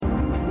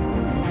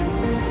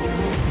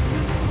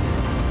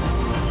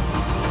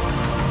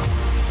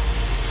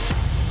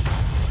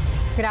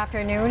Good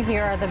afternoon.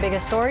 Here are the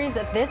biggest stories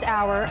at this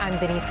hour. I'm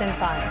Denise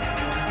Sinsay.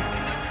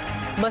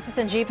 Buses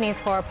and jeepneys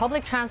for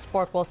public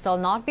transport will still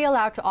not be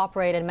allowed to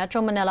operate in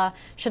Metro Manila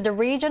should the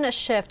region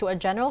shift to a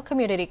general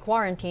community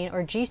quarantine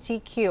or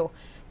GCQ.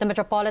 The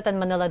Metropolitan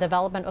Manila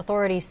Development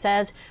Authority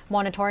says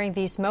monitoring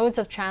these modes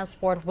of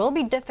transport will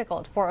be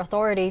difficult for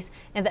authorities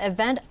in the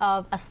event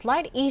of a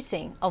slight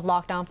easing of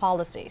lockdown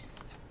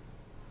policies.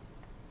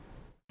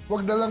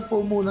 Wag na lang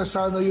po muna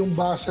sana yung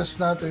buses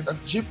natin at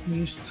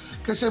jeepneys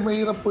kasi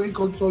mahirap po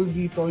i-control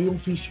dito yung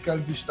physical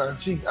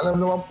distancing.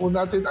 Alam naman po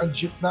natin, ang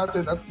jeep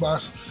natin at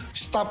bus,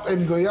 stop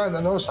and go yan,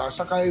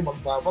 sasakay,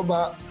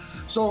 magbababa.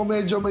 So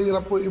medyo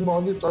mahirap po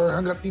i-monitor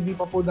hanggat hindi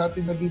pa po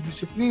natin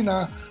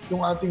nadidisiplina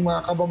yung ating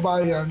mga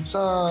kababayan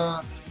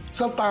sa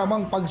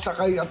tamang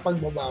pagsakay at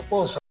pagbaba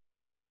po.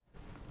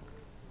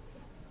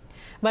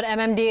 But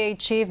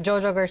MMDA Chief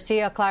Jojo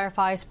Garcia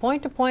clarifies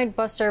point-to-point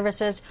bus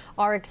services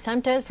are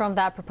exempted from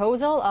that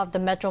proposal of the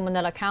Metro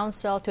Manila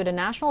Council to the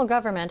national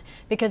government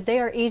because they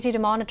are easy to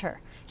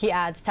monitor. He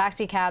adds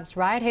taxicabs,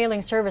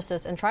 ride-hailing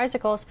services, and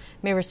tricycles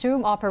may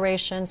resume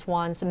operations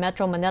once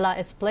Metro Manila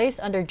is placed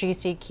under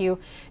GCQ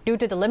due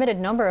to the limited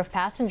number of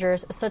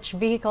passengers such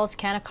vehicles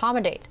can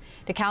accommodate.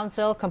 The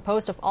council,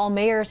 composed of all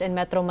mayors in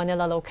Metro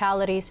Manila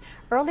localities,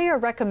 earlier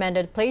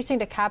recommended placing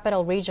the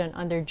capital region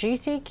under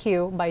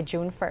GCQ by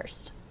June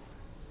 1st.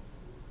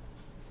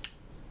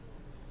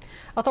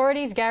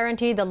 Authorities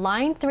guarantee the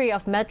Line 3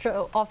 of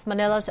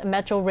Manila's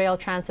Metro Rail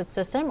Transit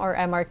System, or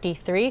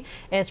MRT3,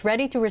 is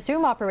ready to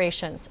resume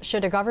operations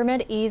should the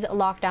government ease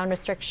lockdown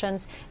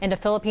restrictions in the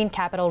Philippine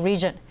Capital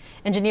Region.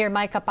 Engineer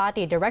Mike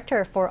Kapati,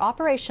 Director for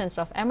Operations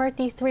of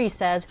MRT3,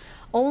 says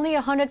only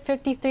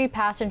 153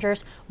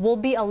 passengers will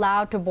be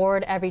allowed to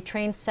board every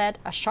train set,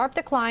 a sharp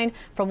decline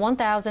from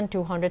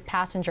 1,200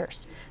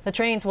 passengers. The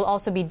trains will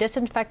also be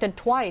disinfected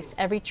twice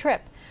every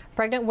trip.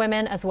 Pregnant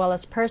women as well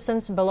as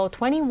persons below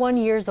 21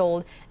 years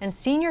old and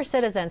senior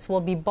citizens will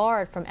be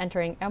barred from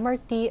entering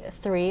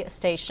MRT3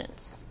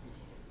 stations.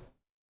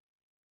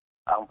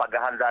 Ang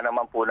paghahanda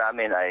naman po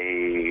namin ay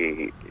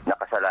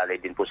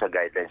nakasalalay din po sa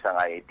guidelines ng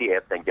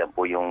IATF. Nandiyan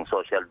po yung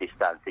social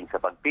distancing sa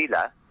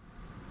pagpila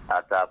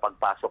at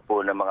pagpasok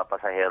po ng mga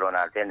pasahero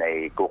natin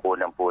ay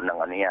kukunan po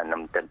ng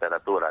ng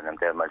temperatura ng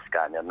thermal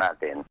scanner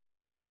natin.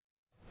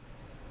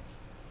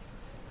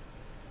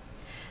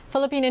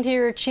 Philippine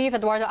Interior Chief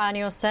Eduardo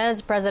Anyo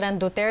says President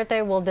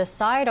Duterte will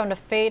decide on the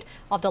fate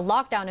of the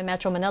lockdown in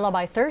Metro Manila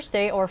by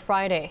Thursday or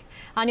Friday.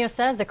 Anyo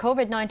says the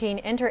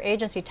COVID-19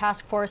 Interagency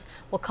Task Force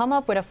will come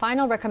up with a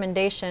final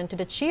recommendation to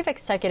the Chief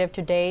Executive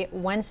today,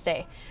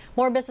 Wednesday.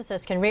 More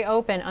businesses can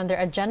reopen under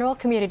a general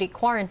community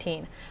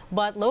quarantine,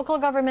 but local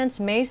governments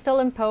may still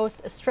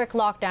impose strict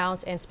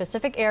lockdowns in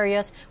specific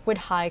areas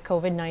with high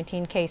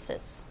COVID-19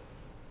 cases.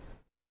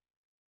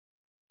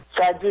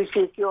 Sa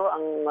GCQ,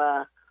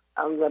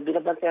 ang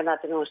binabantayan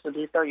natin ng gusto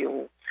dito,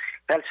 yung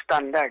health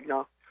standard,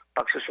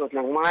 pagsusuot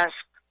ng mask,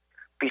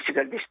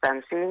 physical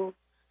distancing,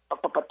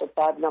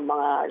 pagpapatupad ng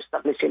mga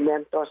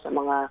establishmento sa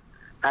mga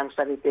hand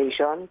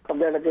sanitation,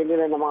 paglalagay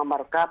nila ng mga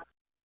markup.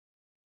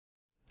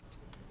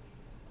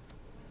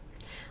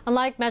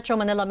 Unlike Metro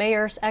Manila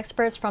mayors,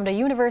 experts from the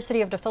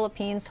University of the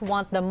Philippines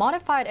want the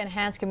Modified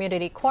Enhanced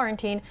Community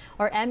Quarantine,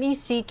 or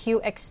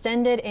MECQ,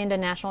 extended in the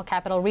National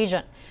Capital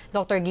Region.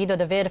 Dr. Guido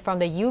David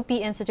from the UP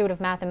Institute of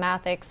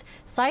Mathematics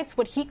cites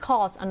what he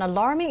calls an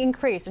alarming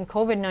increase in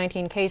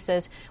COVID-19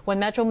 cases when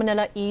Metro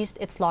Manila eased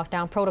its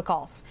lockdown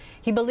protocols.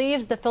 He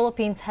believes the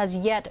Philippines has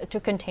yet to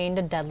contain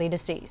the deadly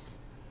disease.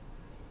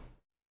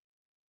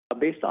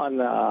 Based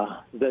on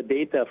the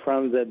data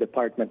from the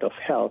Department of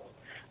Health,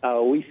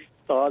 we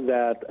saw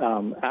that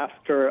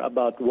after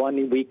about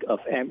 1 week of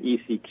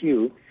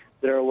MECQ,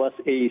 there was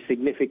a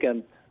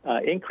significant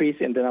increase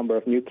in the number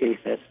of new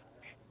cases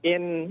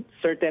in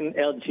certain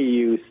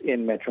LGUs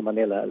in Metro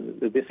Manila.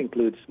 This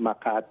includes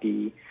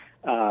Makati,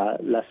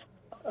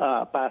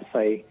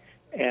 Pasay,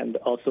 and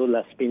also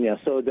Las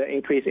Piñas. So the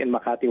increase in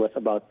Makati was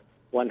about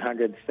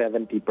 170%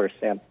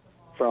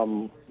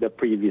 from the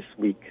previous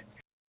week.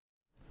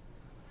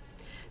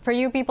 For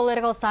UP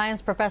Political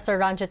Science Professor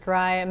Ranjit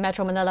Rai,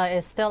 Metro Manila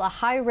is still a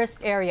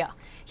high-risk area.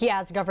 He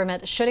adds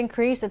government should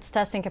increase its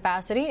testing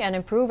capacity and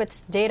improve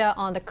its data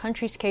on the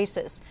country's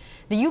cases.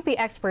 The UP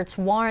experts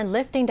warn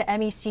lifting the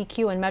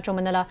MECQ in Metro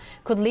Manila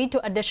could lead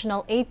to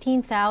additional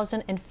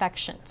 18,000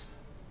 infections.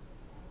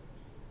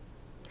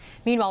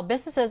 Meanwhile,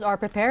 businesses are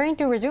preparing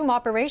to resume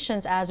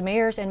operations as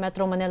mayors in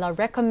Metro Manila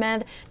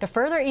recommend the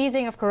further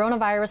easing of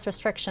coronavirus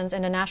restrictions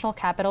in the National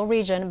Capital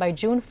Region by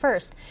June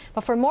 1st.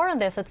 But for more on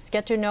this, let's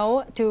talk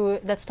now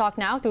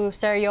to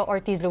Sergio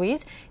Ortiz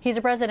Luis. He's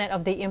the president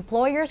of the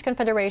Employers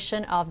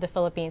Confederation of the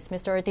Philippines.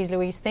 Mr. Ortiz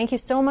Luis, thank you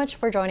so much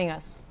for joining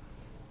us.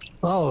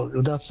 Oh,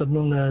 good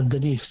afternoon,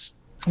 Denise,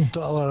 and to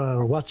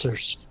our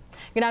watchers.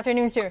 Good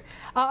afternoon, sir.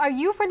 Are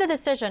you for the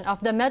decision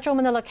of the Metro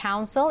Manila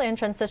Council in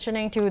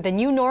transitioning to the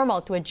new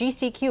normal to a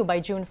GCQ by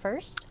June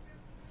 1st?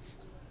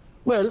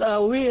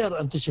 Well, we are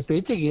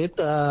anticipating it,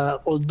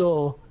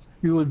 although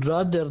we would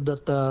rather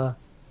that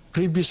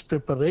previous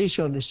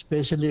preparation,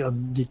 especially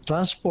on the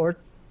transport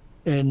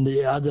and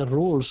the other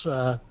rules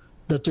that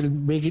will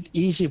make it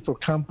easy for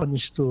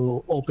companies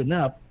to open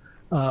up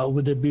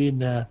would have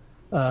been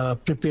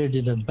prepared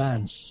in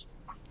advance.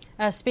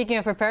 Speaking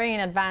of preparing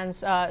in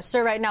advance,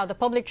 sir, right now the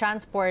public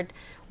transport,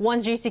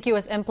 once GCQ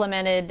is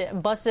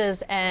implemented,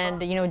 buses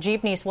and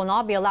jeepneys will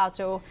not be allowed.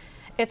 So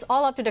it's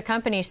all up to the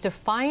companies to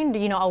find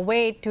a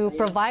way to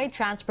provide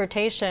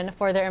transportation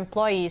for their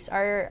employees.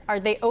 Are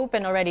they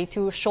open already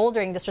to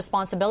shouldering this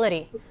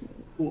responsibility?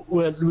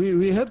 Well,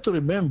 we have to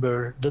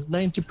remember that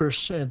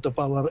 90% of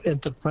our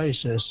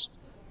enterprises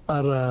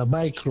are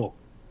micro.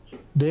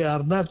 They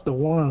are not the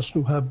ones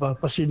who have a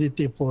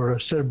facility for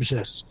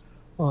services,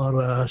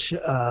 or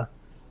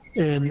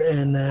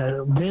and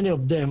many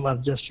of them are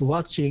just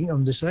watching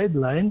on the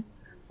sideline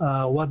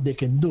what they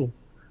can do.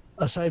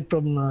 Aside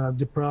from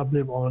the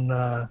problem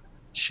on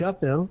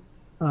shuttle,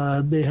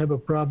 they have a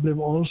problem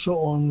also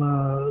on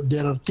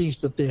there are things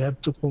that they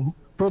have to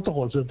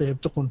protocols that they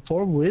have to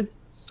conform with,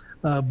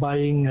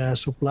 buying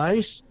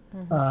supplies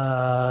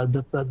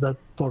that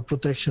for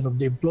protection of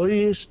the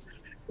employees,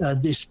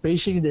 the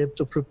spacing they have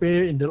to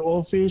prepare in their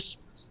office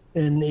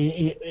and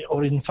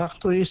or in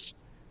factories.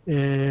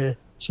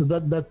 So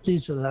that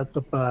needs a lot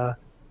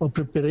of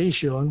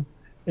preparation,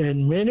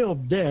 and many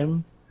of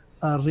them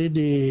are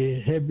really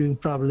having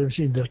problems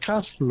in their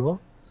cash flow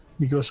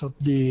because of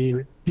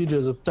the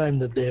period of time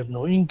that they have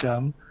no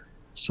income.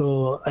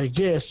 So I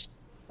guess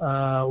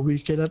we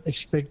cannot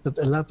expect that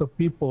a lot of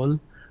people,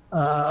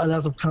 a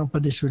lot of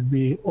companies will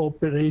be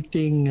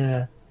operating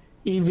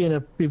even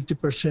at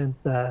 50%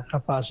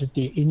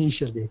 capacity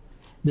initially.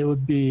 They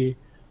would be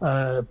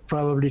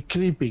probably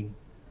creeping.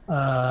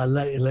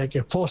 Like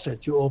a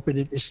faucet, you open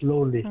it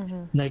slowly,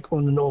 like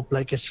on and off,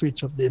 like a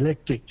switch of the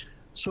electric.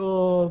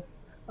 So,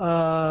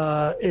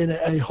 and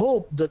I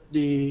hope that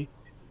the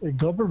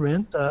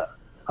government,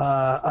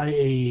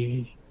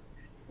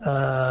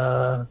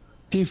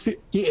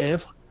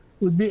 TF,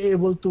 would be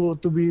able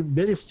to be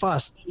very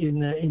fast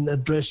in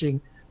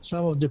addressing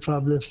some of the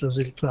problems that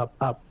will crop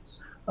up.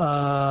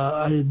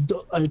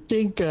 I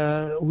think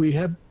we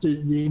have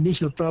the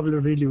initial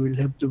problem really will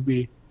have to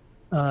be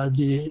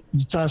the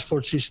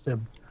transport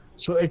system.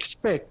 So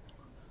expect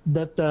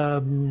that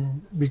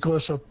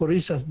because of, for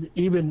instance,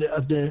 even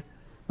at the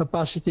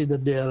capacity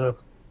that they are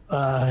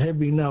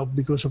having now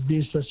because of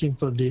distancing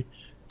for the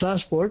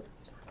transport,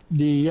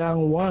 the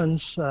young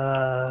ones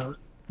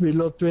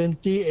below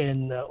 20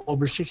 and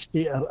over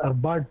 60 are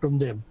barred from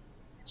them.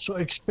 So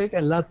expect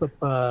a lot of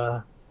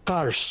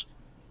cars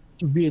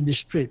to be in the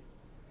street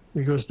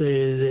because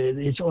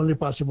it's only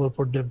possible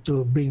for them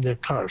to bring their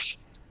cars.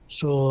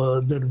 So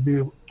there will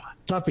be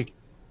traffic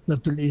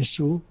that will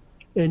ensue,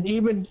 and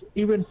even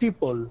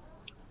people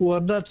who are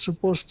not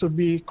supposed to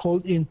be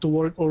called in to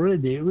work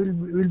already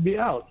will be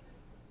out.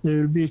 They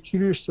will be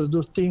curious to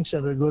do things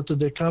and will go to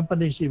their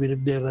companies even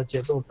if they're not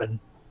yet open.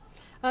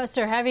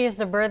 Sir, heavy is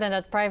the burden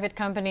that private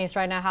companies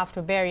right now have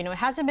to bear. It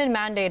hasn't been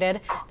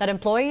mandated that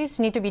employees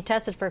need to be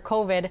tested for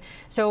COVID.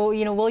 So,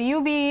 will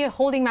you be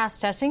holding mass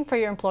testing for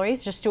your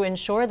employees just to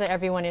ensure that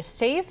everyone is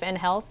safe and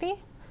healthy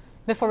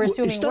before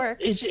resuming work?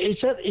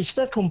 It's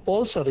not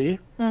compulsory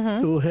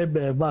to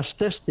have mass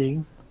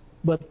testing,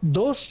 but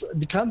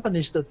the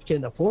companies that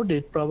can afford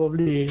it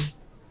probably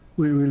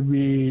we will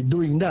be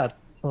doing that.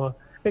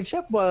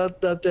 Except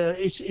that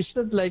it's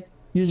not like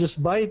you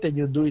just buy it and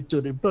you do it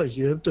to the employees.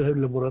 You have to have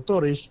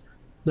laboratories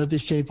that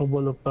is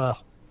capable of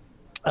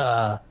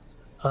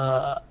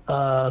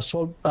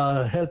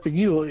helping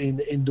you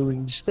in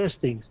doing these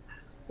testings.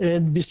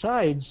 And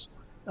besides,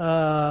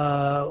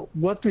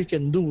 what we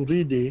can do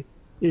really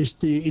is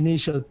the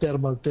initial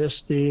thermal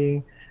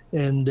testing,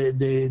 and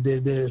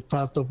the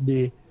part of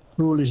the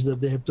rule is that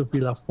they have to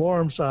fill up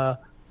forms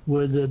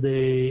whether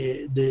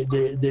they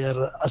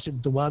are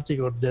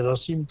asymptomatic or there are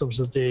symptoms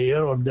that they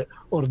are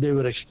or they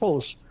were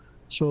exposed.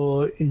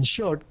 So in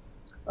short,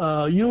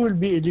 you will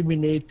be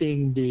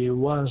eliminating the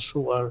ones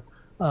who are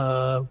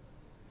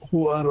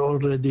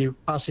already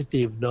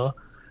positive, no,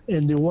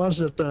 and the ones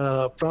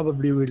that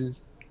probably will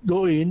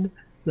go in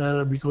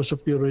because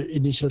of your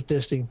initial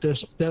testing,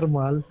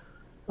 thermal,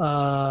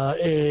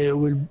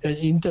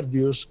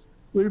 interviews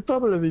will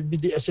probably be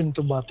the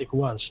asymptomatic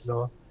ones,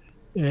 no,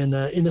 and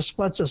in as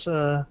much as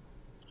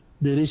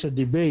there is a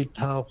debate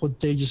how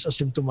contagious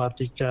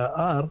asymptomatic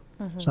are,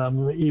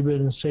 some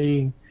even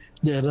saying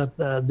they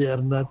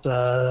are not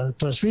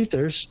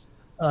transmitters.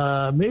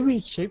 Maybe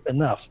it's safe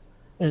enough,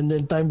 and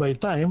then time by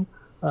time,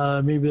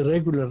 maybe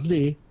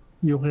regularly,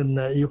 you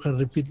can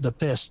repeat the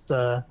test.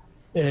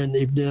 And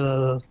if there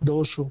are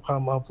those who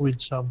come up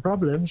with some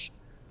problems,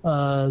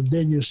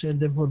 then you send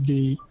them for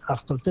the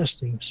actual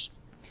testings.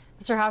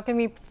 Sir, how can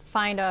we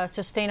find a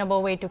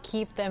sustainable way to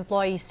keep the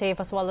employees safe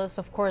as well as,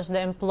 of course, the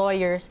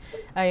employers?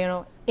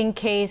 In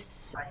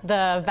case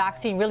the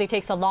vaccine really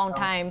takes a long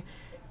time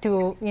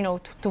to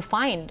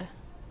find?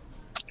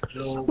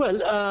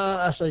 Well,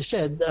 as I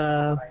said,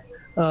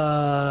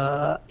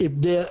 if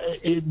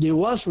the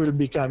ones will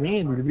be coming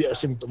in will be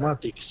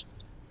asymptomatics,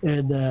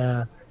 and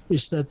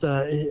is that,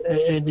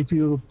 and if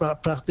you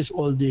practice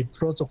all the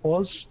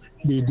protocols,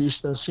 the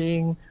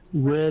distancing,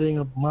 wearing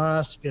of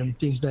mask and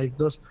things like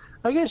those,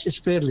 I guess it's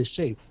fairly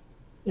safe.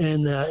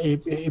 And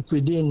if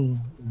within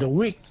the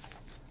week,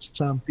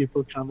 some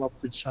people come up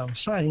with some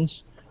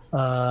signs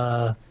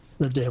that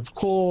they have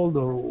cold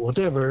or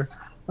whatever,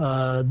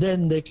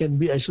 then they can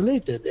be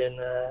isolated and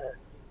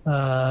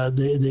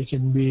they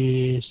can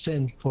be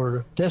sent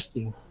for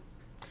testing.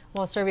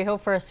 Well, sir, we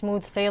hope for a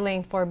smooth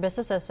sailing for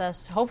businesses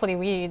as hopefully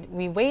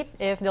we wait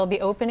if they'll be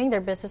opening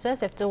their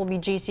businesses, if there will be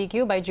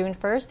GCQ by June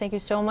 1st. Thank you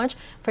so much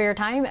for your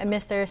time,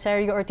 Mr.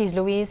 Sergio Ortiz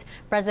Luis,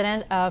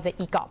 President of the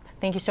ECOP.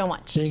 Thank you so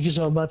much. Thank you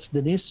so much,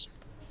 Denise.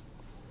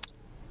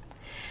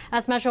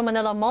 As Metro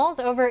Manila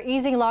mulls over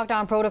easing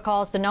lockdown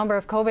protocols, the number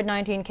of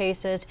COVID-19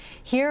 cases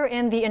here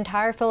in the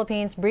entire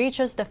Philippines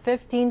breaches the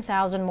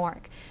 15,000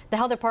 mark. The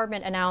Health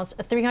Department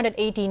announced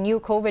 380 new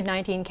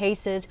COVID-19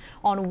 cases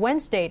on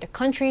Wednesday, the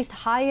country's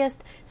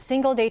highest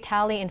single-day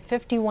tally in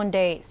 51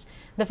 days.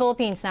 The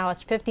Philippines now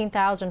has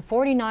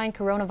 15,049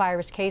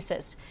 coronavirus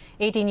cases.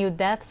 80 new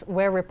deaths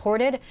were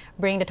reported,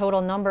 bringing the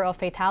total number of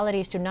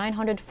fatalities to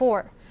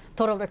 904.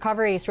 Total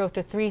recoveries rose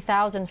to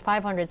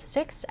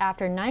 3,506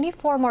 after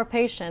 94 more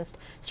patients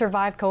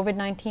survived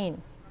COVID-19.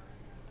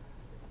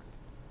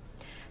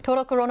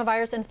 Total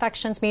coronavirus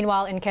infections,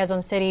 meanwhile, in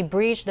Quezon City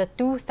breached the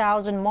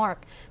 2,000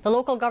 mark. The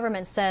local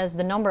government says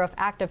the number of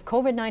active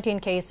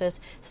COVID-19 cases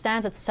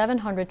stands at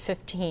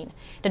 715.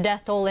 The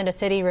death toll in the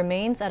city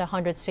remains at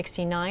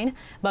 169,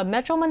 but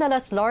Metro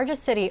Manila's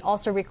largest city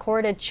also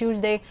recorded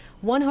Tuesday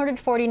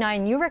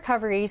 149 new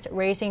recoveries,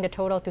 raising the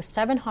total to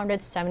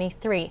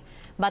 773.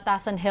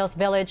 Batasan Hills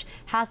Village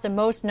has the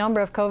most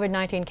number of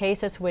COVID-19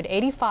 cases with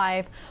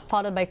 85,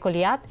 followed by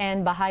Culiat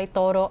and Bahay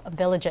Toro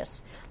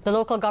villages. The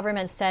local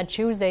government said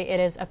Tuesday it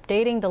is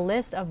updating the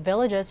list of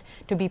villages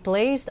to be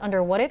placed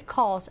under what it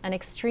calls an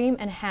extreme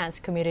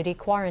enhanced community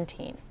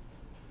quarantine.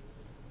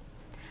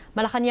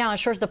 Malacanang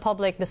assures the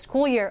public the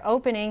school year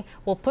opening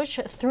will push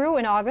through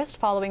in August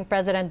following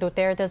President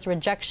Duterte's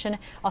rejection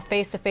of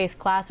face-to-face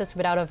classes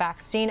without a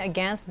vaccine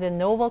against the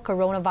novel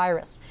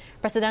coronavirus.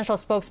 Presidential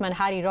spokesman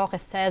Harry Roque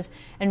says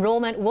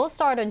enrollment will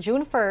start on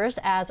June 1st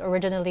as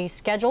originally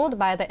scheduled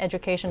by the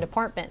Education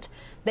Department.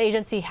 The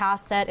agency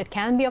has said it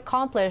can be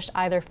accomplished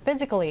either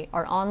physically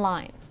or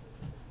online.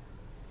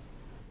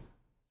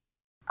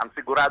 Ang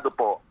sigurado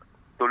po,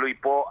 tuloy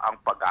po ang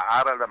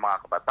pag-aaral ng mga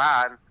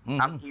kabataan.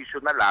 Ang issue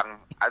na lang,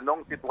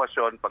 anong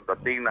sitwasyon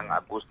pagdating ng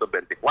Agosto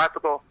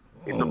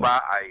 24? Ito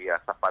ba ay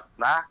sapat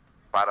na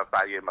para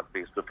tayo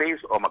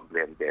mag-face-to-face o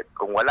mag-blended?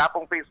 Kung wala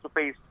pong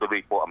face-to-face, tuloy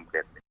po ang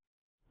blended.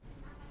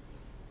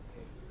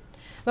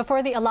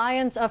 Before the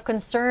alliance of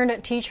concerned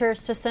teacher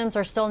systems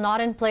are still not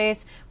in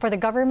place for the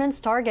government's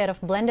target of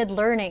blended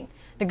learning.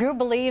 The group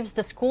believes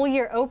the school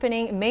year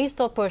opening may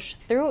still push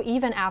through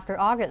even after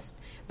August.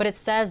 But it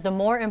says the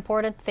more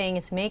important thing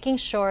is making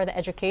sure the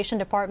Education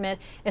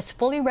Department is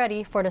fully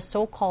ready for the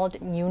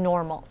so-called new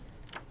normal.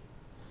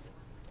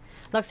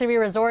 Luxury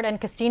Resort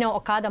and Casino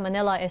Okada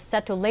Manila is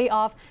set to lay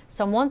off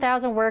some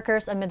 1,000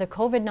 workers amid the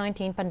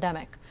COVID-19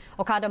 pandemic.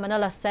 Okada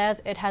Manila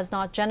says it has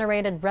not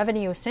generated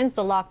revenue since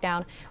the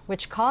lockdown,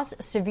 which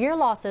caused severe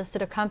losses to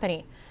the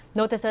company.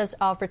 Notices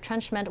of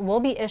retrenchment will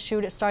be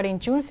issued starting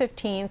June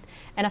 15th,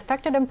 and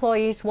affected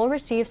employees will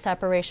receive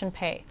separation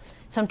pay.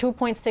 Some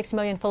 2.6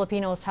 million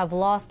Filipinos have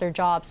lost their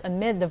jobs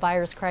amid the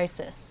virus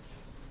crisis.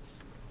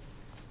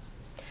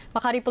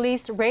 Makati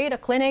police raid a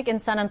clinic in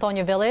San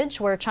Antonio Village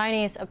where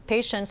Chinese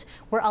patients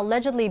were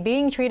allegedly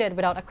being treated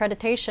without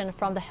accreditation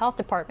from the health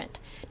department.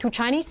 2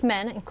 Chinese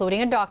men,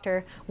 including a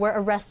doctor, were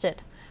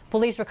arrested.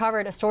 Police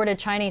recovered assorted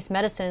Chinese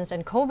medicines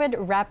and COVID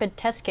rapid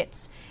test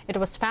kits. It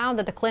was found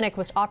that the clinic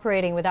was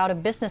operating without a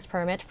business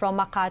permit from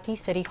Makati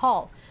City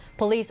Hall.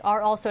 Police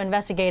are also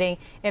investigating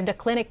if the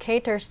clinic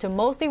caters to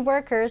mostly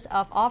workers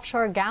of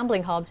offshore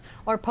gambling hubs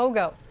or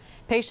POGO.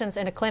 Patients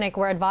in the clinic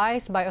were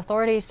advised by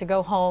authorities to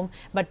go home,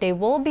 but they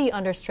will be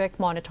under strict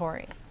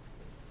monitoring.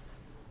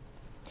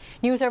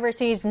 News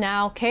overseas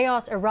now,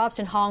 chaos erupts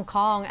in Hong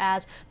Kong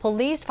as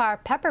police fire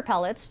pepper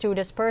pellets to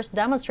disperse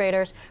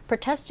demonstrators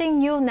protesting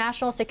new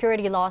national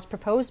security laws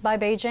proposed by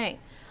Beijing.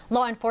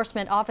 Law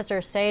enforcement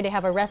officers say they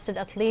have arrested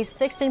at least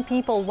 16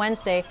 people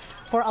Wednesday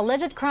for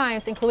alleged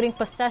crimes including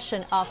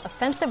possession of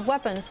offensive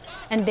weapons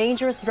and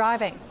dangerous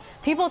driving.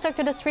 People took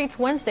to the streets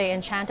Wednesday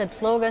and chanted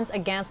slogans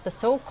against the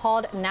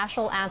so-called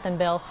National Anthem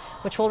Bill,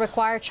 which will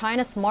require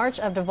China's March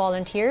of the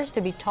Volunteers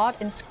to be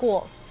taught in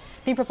schools.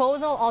 The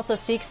proposal also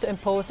seeks to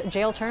impose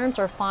jail terms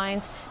or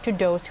fines to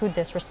those who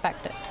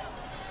disrespect it.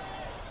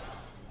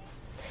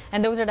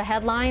 And those are the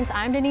headlines.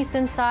 I'm Denise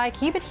Sinsay.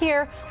 Keep it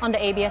here on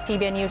the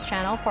ABS-CBN News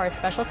channel for our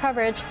special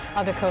coverage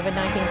of the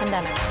COVID-19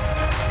 pandemic.